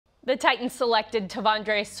The Titans selected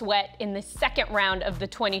T'Vondre Sweat in the second round of the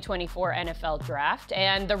 2024 NFL Draft,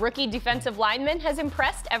 and the rookie defensive lineman has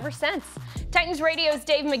impressed ever since. Titans Radio's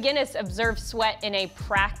Dave McGinnis observed Sweat in a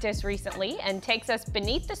practice recently and takes us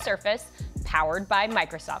beneath the surface, powered by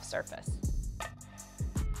Microsoft Surface.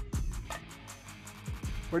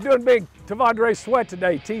 We're doing big T'Vondre Sweat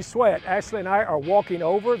today, T-Sweat. Ashley and I are walking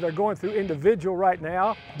over. They're going through individual right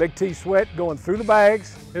now. Big T-Sweat going through the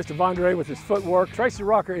bags. Here's T'Vondre with his footwork. Tracy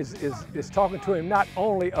Rocker is talking to him not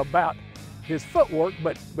only about his footwork,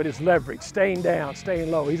 but his leverage, staying down,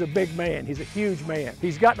 staying low. He's a big man. He's a huge man.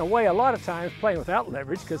 He's gotten away a lot of times playing without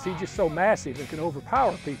leverage because he's just so massive and can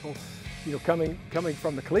overpower people, you know, coming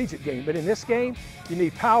from the collegiate game. But in this game, you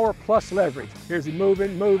need power plus leverage. Here's he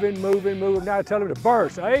moving. Now I tell him to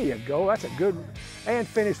burst. There you go, that's a good, and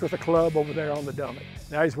finish with a club over there on the dummy.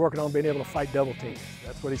 Now he's working on being able to fight double team.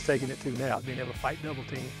 That's what he's taking it to now, being able to fight double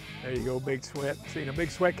team. There you go, Big Sweat. See, a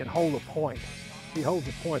Big Sweat can hold a point. He holds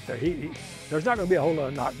a point there. There's not going to be a whole lot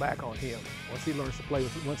of knockback on him. Once he learns to play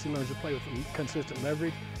with consistent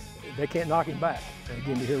leverage, they can't knock him back. And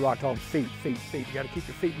again, you hear Rock talking feet. You got to keep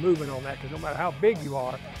your feet moving on that, because no matter how big you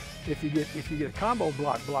are, if you get a combo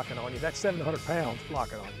block blocking on you, that's 700 pounds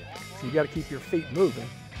blocking on you. So you got to keep your feet moving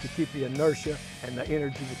to keep the inertia and the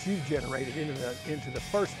energy that you've generated into the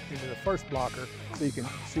first blocker, so you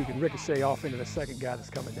can ricochet off into the second guy that's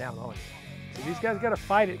coming down on you. So these guys got to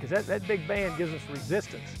fight it, because that big band gives us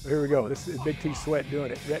resistance. So here we go. This is Big T Sweat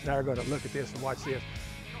doing it. Rhett and I are going to look at this and watch this.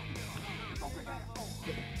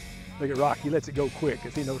 Look at Rock, he lets it go quick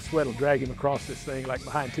because he knows Sweat will drag him across this thing like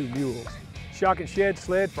behind two mules. Shock and shed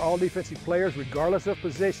sled for all defensive players, regardless of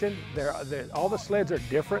position. All the sleds are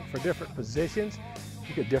different for different positions.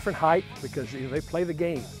 You get different height because they play the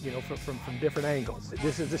game, from different angles.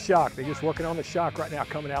 This is the shock. They're just working on the shock right now,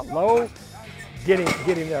 coming out low, getting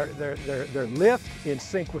their lift in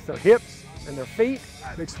sync with their hips and their feet.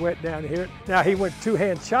 Big Sweat down here. Now he went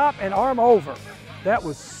two-hand chop and arm over. That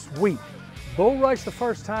was sweet. Bull rush the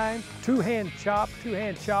first time, two-hand chop,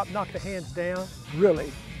 knock the hands down.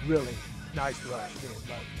 Really nice rush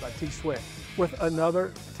by T Sweat with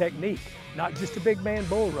another technique, not just a big man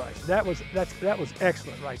bull rush. That was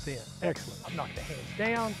excellent right then, excellent. Knocked the hands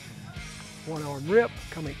down, one arm rip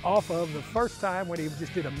coming off of the first time when he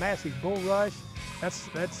just did a massive bull rush.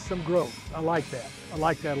 That's some growth. I like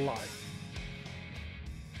that a lot.